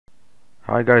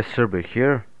Hi guys, Serbi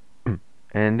here, and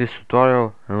in this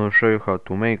tutorial I will show you how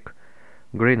to make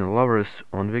green levers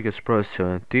on Vegas Pro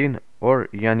 17 or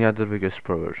any other Vegas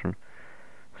Pro version.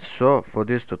 So for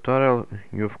this tutorial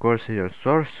you of course need your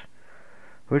source,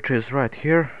 which is right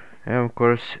here, and of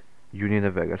course you need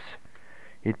a Vegas.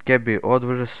 It can be old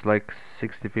versions like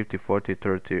 60, 50, 40,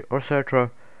 30 or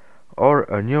etc, or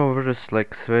a new versions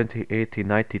like 70, 80,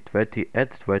 90, 20 and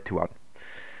 21.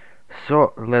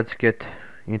 So let's get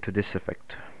into this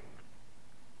effect.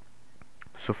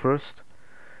 So first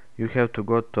you have to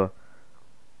go to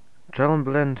channel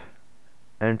blend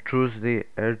and choose the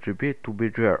RGB to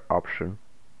BGR option,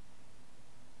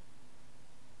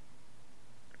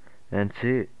 and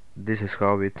see, this is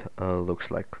how it looks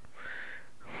like.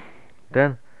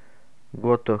 Then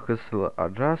go to Hustle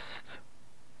Adjust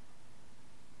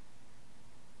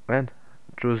and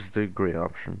choose the green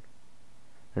option,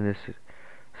 and this is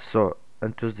so,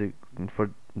 and choose the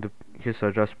for the Hustle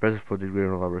Adjust present for the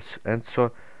green levers, and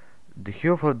so the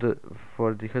hue for the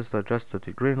Hustle Adjust to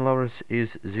the green levers is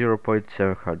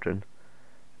 0.700,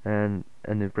 and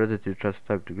in present you just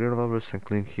type the green levers and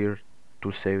click here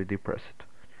to save the preset.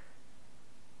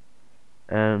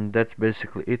 And that's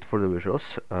basically it for the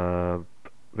visuals.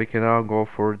 We can now go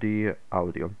for the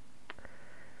audio.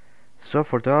 So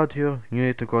for the audio you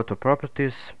need to go to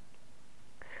properties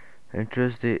and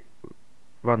choose the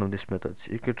one of these methods.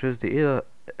 You can choose the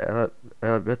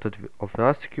method of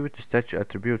elasticity, statue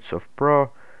attributes of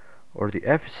Pro, or the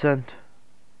efficient,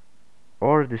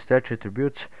 or the statue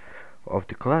attributes of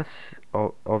the class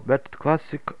of method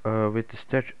classic with the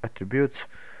statue attributes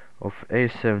of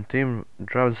A17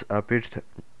 drums are pitched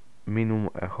minimum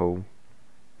a whole.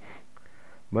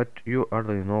 But you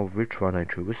already know which one I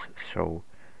choose, so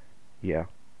yeah,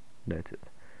 that's it.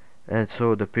 And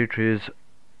so the pitch is,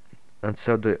 and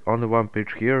so the only one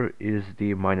pitch here is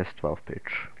the -12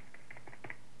 pitch.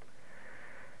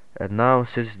 And now,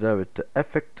 since it's done with the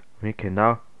effect, we can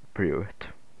now preview it.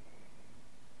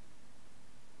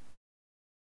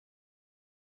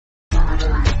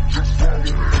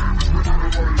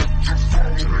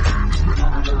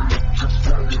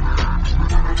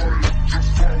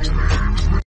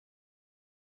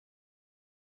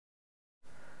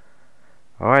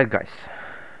 Alright guys,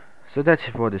 so that's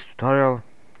it for this tutorial.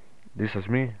 This is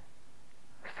me,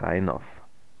 sign off.